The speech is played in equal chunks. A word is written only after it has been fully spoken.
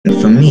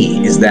for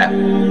me is that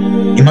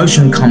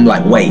emotion come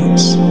like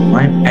waves,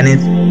 right? And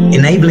if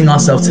enabling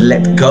ourselves to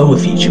let go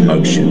of each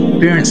emotion,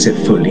 experience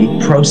it fully,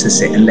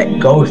 process it, and let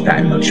go of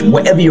that emotion,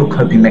 whatever your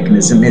coping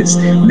mechanism is.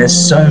 And there's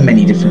so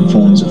many different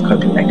forms of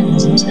coping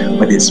mechanisms,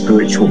 whether it's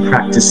spiritual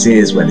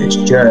practices, whether it's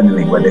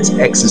journaling, whether it's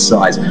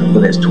exercise,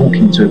 whether it's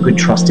talking to a good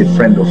trusted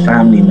friend or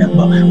family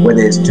member,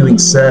 whether it's doing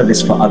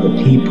service for other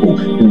people,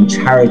 doing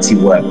charity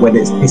work, whether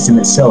it's this in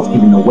itself,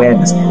 giving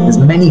awareness. There's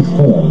many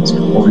forms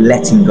of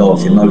letting go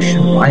of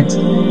emotion, right?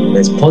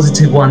 There's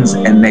positive ones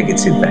and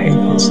negative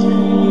behaviors.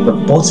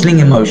 But bottling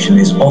emotion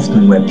is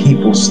often where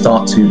people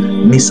start to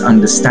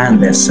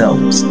misunderstand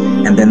themselves,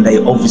 and then they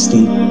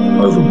obviously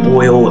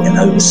overboil and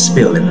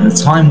overspill. And in a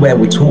time where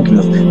we're talking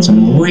of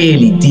some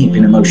really deep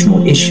and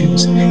emotional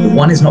issues, if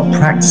one is not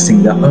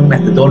practicing their own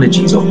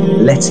methodologies of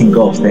letting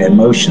go of their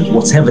emotions,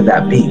 whatever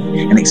that be,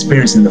 and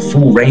experiencing the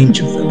full range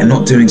of them, and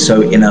not doing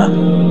so in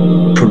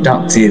a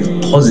productive,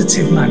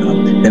 positive manner,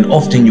 then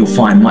often you'll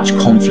find much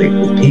conflict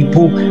with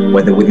people,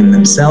 whether within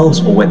themselves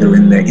or whether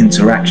in their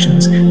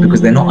interactions,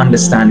 because they're not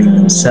understanding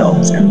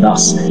themselves, and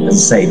thus, as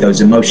I say,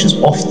 those emotions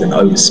often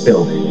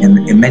overspill.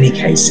 In many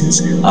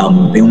cases,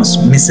 they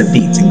almost miss a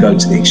beat and go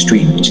to the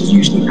extreme, which is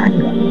usually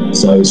anger.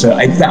 So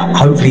that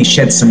hopefully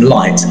sheds some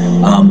light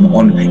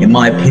on, in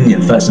my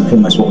opinion, first and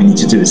foremost, what we need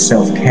to do is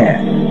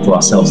self-care for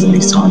ourselves in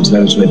these times,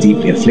 those who are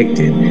deeply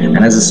afflicted. And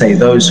as I say,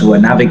 those who are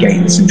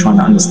navigating this and trying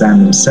to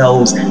understand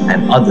themselves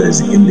and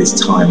others in this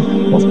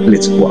time of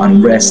political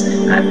unrest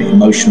and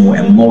emotional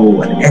and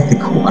moral and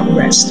ethical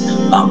unrest,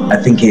 I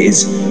think it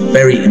is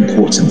very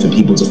important for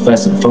people to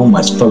first and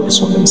foremost focus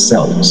on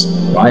themselves,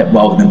 right?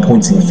 Rather than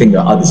pointing a finger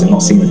at others and not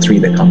seeing the three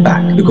that come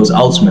back. Because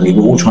ultimately,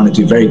 we're all trying to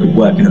do very good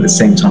work and at the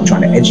same time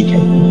trying to educate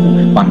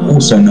people. But I'm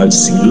also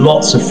noticing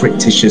lots of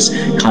fictitious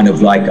kind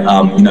of like,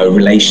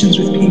 relations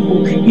with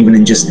people, even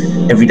in just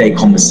everyday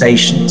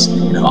conversations.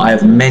 I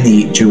have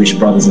many Jewish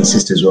brothers and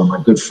sisters who are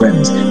my good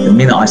friends. The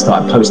minute I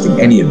started posting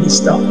any of this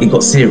stuff, it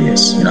got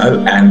serious,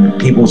 and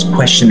people's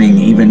questioning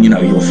even,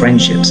 your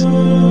friendships.